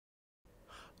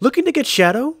Looking to get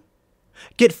Shadow?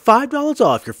 Get $5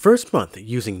 off your first month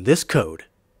using this code.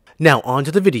 Now on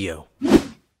to the video.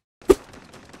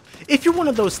 If you're one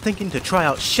of those thinking to try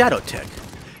out Shadow Tech,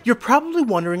 you're probably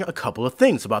wondering a couple of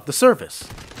things about the service.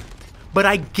 But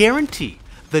I guarantee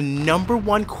the number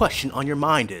one question on your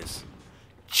mind is,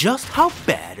 just how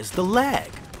bad is the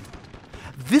lag?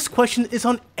 This question is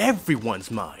on everyone's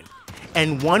mind,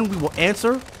 and one we will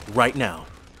answer right now.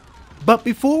 But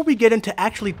before we get into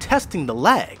actually testing the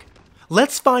lag,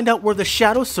 let's find out where the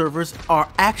Shadow servers are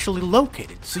actually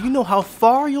located so you know how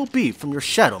far you'll be from your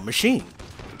Shadow machine.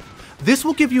 This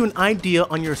will give you an idea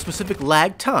on your specific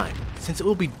lag time since it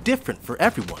will be different for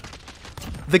everyone.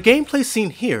 The gameplay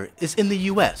seen here is in the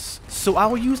US, so I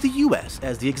will use the US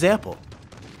as the example.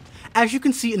 As you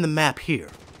can see in the map here,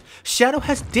 Shadow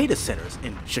has data centers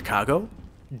in Chicago,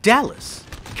 Dallas,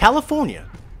 California,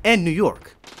 and New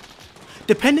York.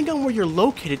 Depending on where you're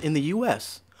located in the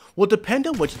US, will depend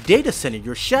on which data center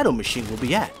your Shadow machine will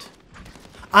be at.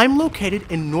 I'm located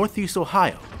in Northeast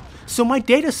Ohio, so my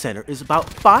data center is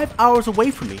about 5 hours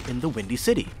away from me in the Windy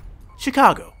City,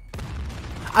 Chicago.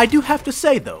 I do have to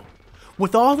say though,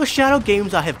 with all the Shadow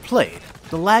games I have played,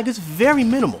 the lag is very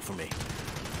minimal for me.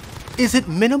 Is it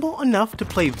minimal enough to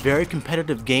play very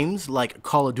competitive games like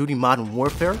Call of Duty Modern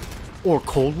Warfare or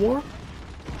Cold War?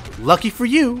 Lucky for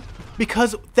you,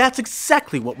 because that's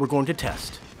exactly what we're going to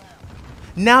test.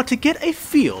 Now, to get a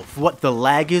feel for what the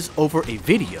lag is over a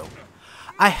video,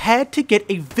 I had to get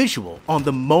a visual on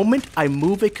the moment I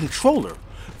move a controller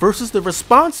versus the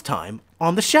response time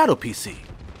on the Shadow PC.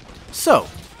 So,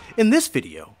 in this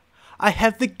video, I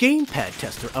have the Gamepad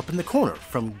tester up in the corner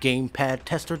from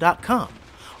GamepadTester.com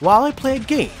while I play a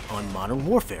game on Modern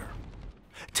Warfare.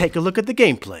 Take a look at the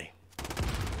gameplay.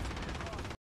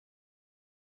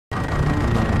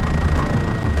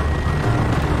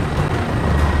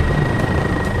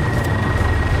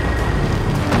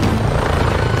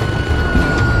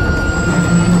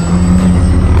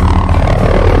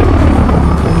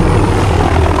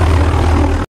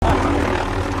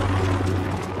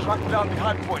 Down the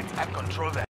hard point and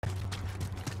control them.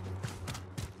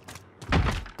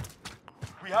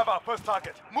 We have our first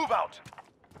target. Move out.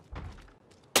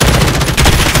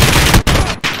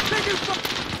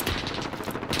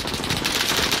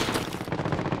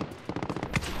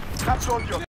 Capture on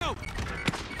your.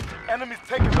 Enemies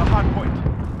taking the hard point.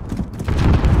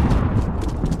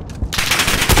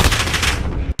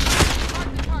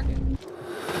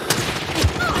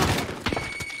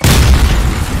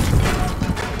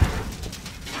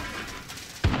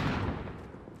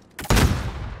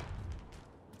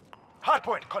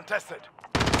 Hardpoint contested.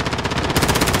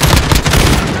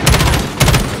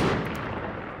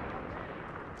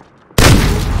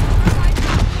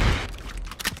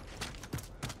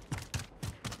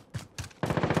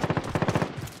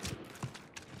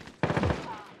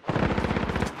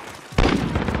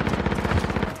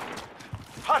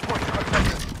 Hardpoint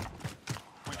contested.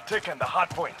 We've taken the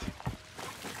hardpoint.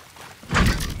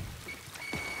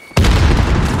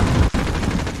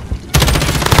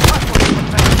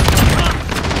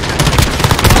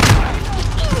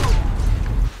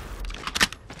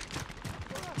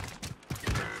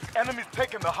 Enemies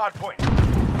taking the hard point.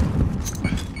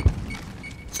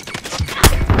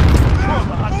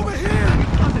 Over here!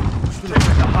 Taking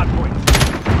the hard point.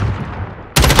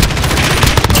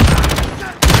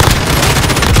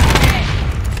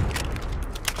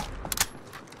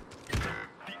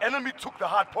 The enemy took the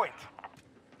hard point.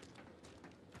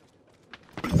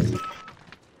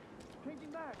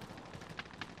 Changing back.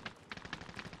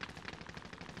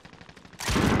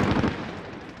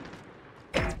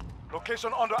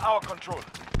 Location under our control.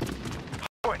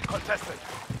 Hardpoint contested.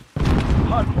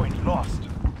 Hardpoint lost.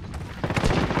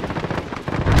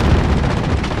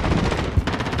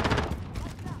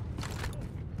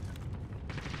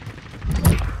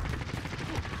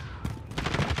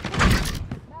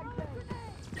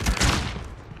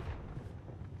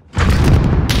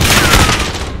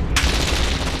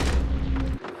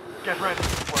 Get ready.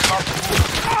 We're about to move.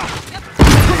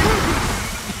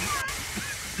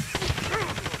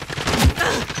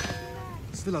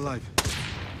 Still alive.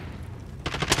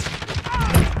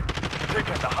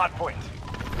 Taking the hard point.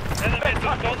 Enemies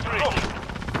on don't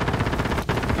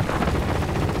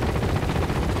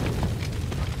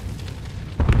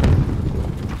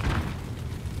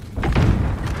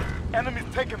Enemies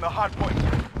taking the hard point.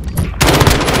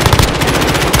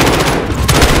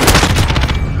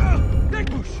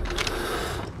 Big push!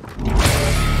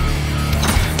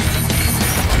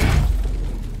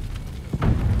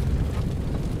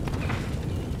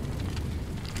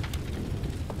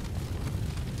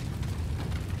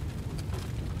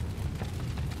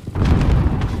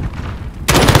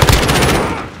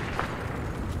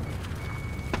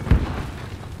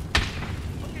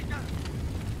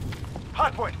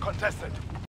 Hardpoint contested.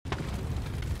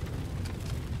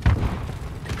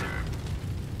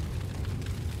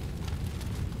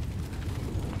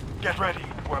 Get ready.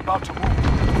 We're about to move.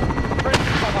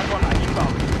 Friendly cover gunner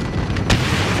inbound.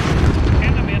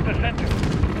 Enemy at the center.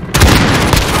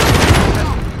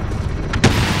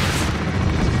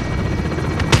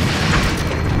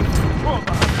 Hold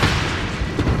the hardpoint.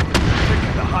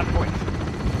 Taking the hardpoint.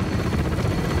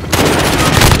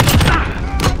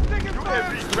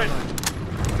 UAV ready.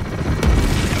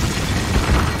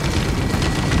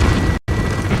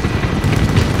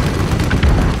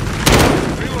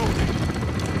 Reloading.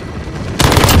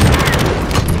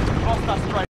 Cluster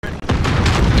strike ready.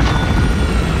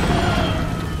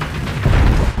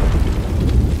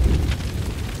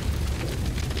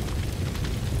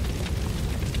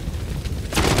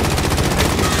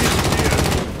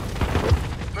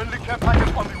 Friendly care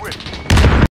package on the way.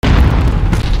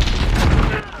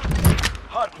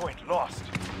 Hardpoint lost.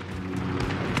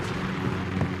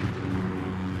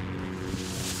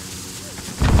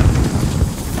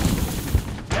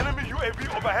 Enemy UAV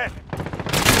overhead.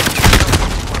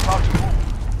 We're about to move.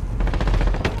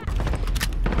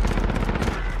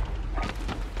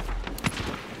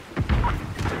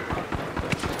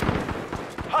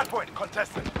 Hardpoint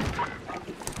contested.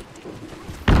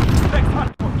 Next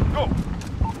hardpoint, go.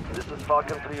 This is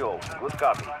Falcon 3-0. Good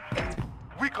copy.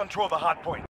 We control the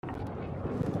hardpoint.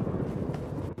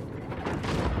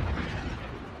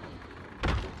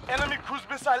 Enemy cruise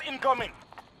missile incoming.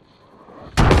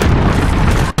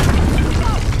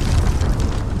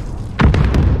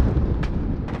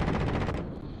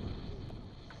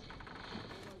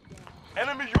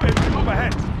 Enemy UAV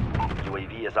overhead.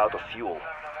 UAV is out of fuel.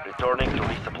 Returning to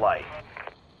resupply.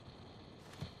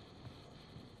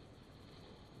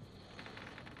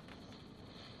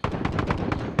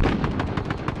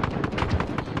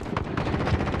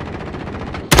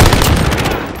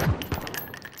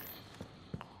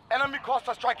 Enemy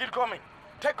cluster strike incoming.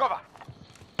 Take cover.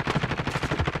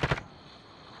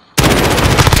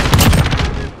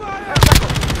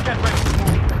 Get ready to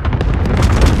move.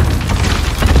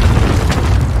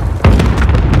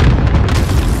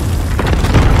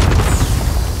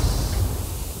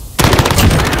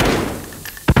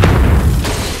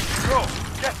 Go.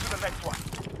 Get to the next one.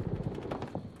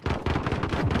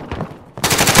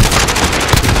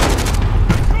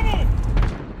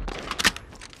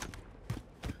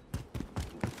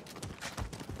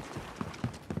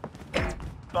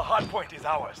 The hardpoint is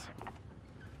ours.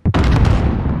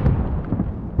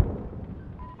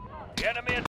 The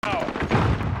enemy is now.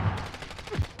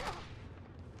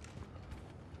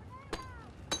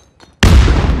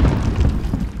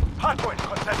 Hardpoint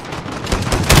contested.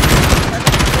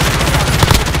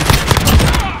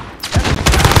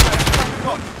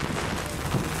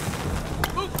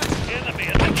 Enemy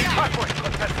at the Hardpoint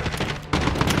contested.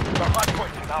 The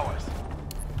hardpoint is ours.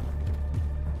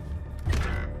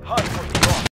 Hardpoint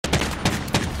lost.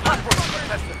 Hardpoint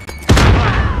contested.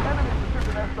 Enemy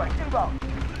precision airstrike inbound.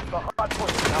 The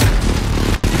hardpoint is ours.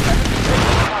 Enemy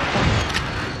taking the hardpoint.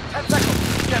 10 seconds.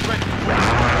 Get ready.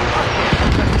 Hardpoint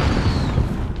contested.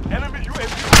 Enemy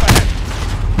UAV overhead.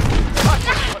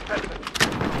 Hardpoint contested.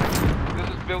 This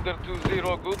is Builder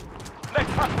 2-0, good.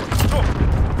 Next hardpoint. Go.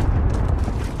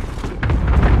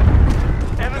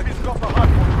 Enemies got the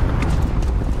hardpoint.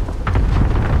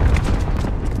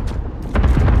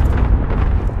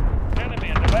 Enemy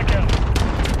in the back alley.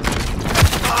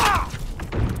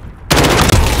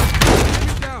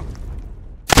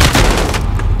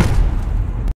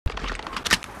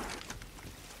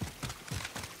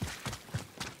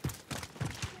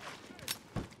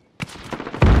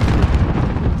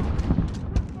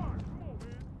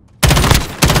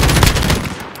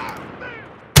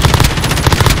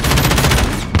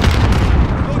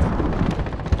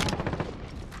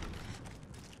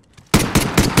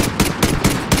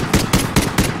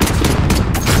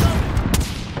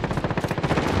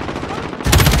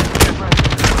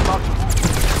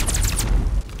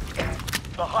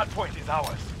 The hardpoint is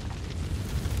ours.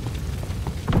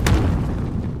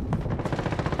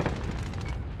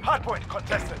 Hardpoint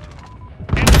contested.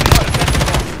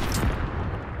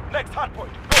 Next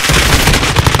hardpoint. Go.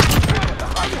 The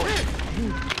hardpoint.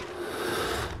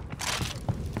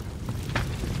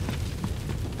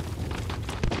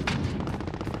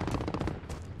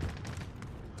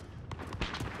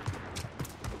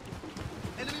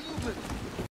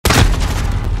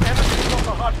 Enemies on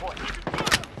the hardpoint.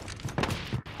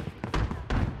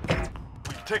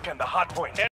 We've taken the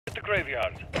hardpoint. Enemy at the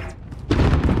graveyard.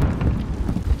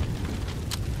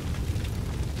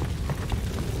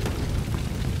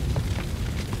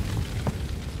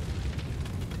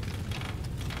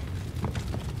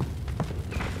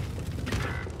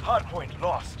 Hardpoint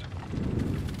lost.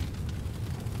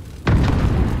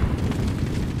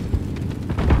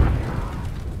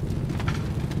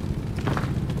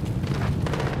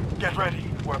 Get ready.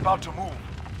 We're about to move.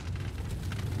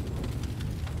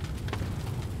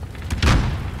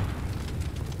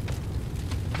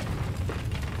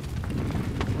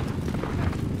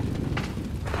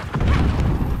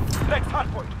 Next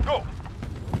hardpoint, go!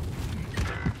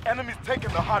 Enemies taking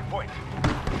the hardpoint.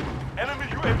 Enemy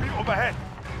UAV overhead.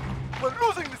 We're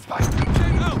losing this fight.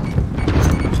 Chain out!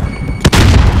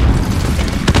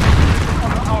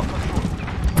 Under our control.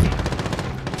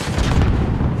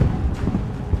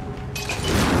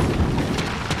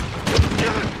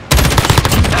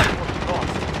 Hardpoint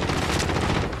lost.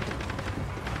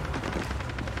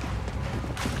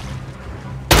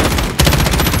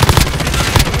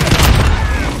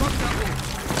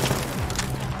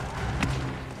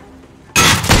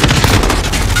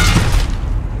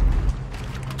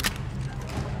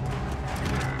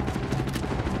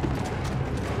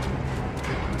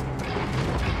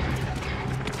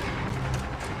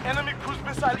 Enemy cruise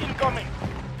missile incoming.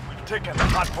 We've taken the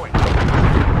hardpoint.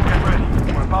 Get ready.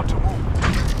 We're about to move.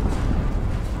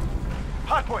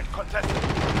 Hardpoint contested.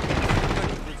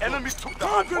 The enemy took the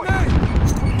hardpoint.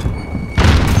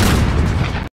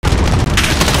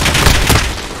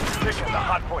 We've taken the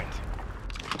hardpoint.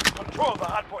 Control the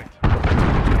hardpoint.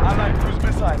 Allied cruise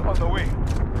missile on the way.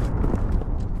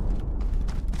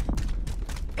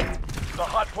 The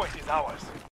hardpoint is ours.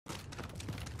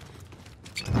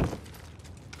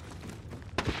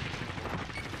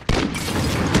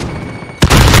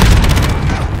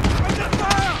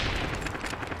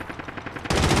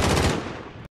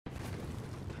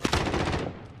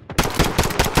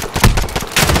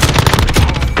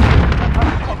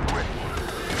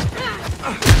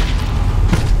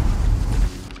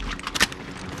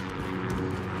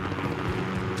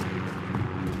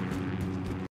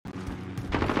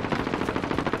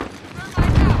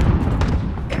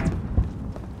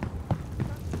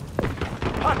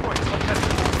 Hardpoint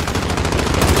contested.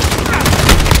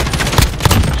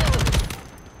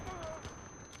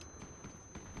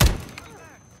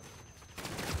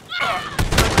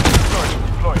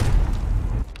 Deployed.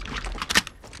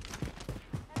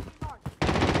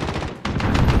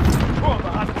 Control the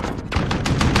hardpoint.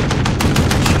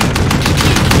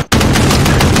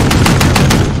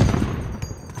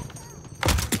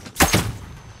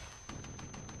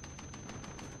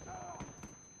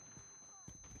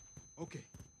 Okay.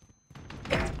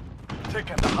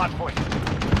 Taken the hardpoint.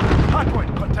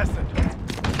 Hardpoint contested.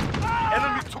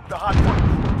 Enemy took the hardpoint.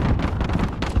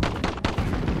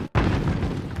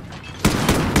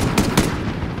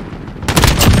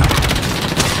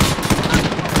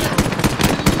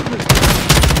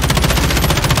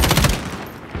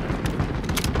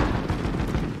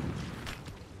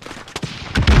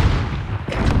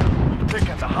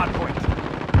 Taken the hardpoint.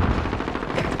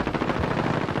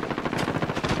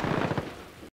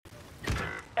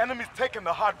 Enemies taking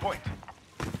the hard point.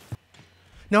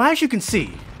 Now, as you can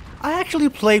see, I actually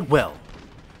played well.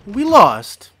 We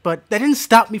lost, but that didn't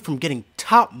stop me from getting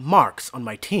top marks on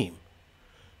my team.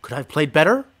 Could I have played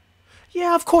better?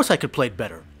 Yeah, of course I could play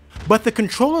better. But the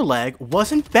controller lag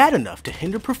wasn't bad enough to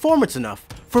hinder performance enough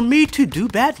for me to do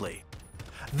badly.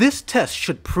 This test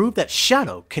should prove that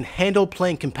Shadow can handle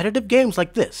playing competitive games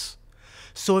like this.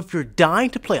 So if you're dying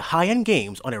to play high-end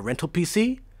games on a rental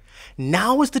PC,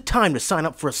 now is the time to sign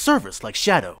up for a service like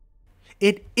Shadow.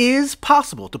 It is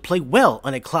possible to play well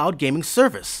on a cloud gaming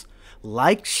service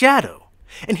like Shadow.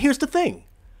 And here's the thing,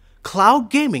 cloud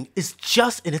gaming is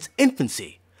just in its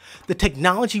infancy. The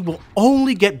technology will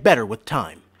only get better with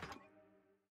time.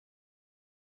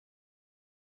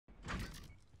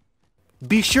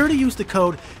 Be sure to use the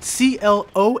code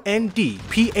CLONDPHV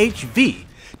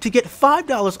to get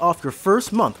 $5 off your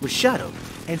first month with Shadow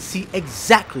and see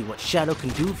exactly what Shadow can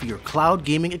do for your cloud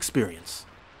gaming experience.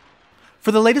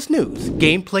 For the latest news,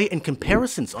 gameplay, and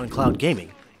comparisons on cloud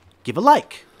gaming, give a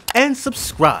like and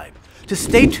subscribe to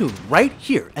stay tuned right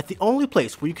here at the only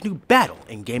place where you can do battle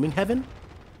in gaming heaven,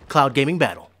 Cloud Gaming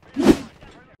Battle.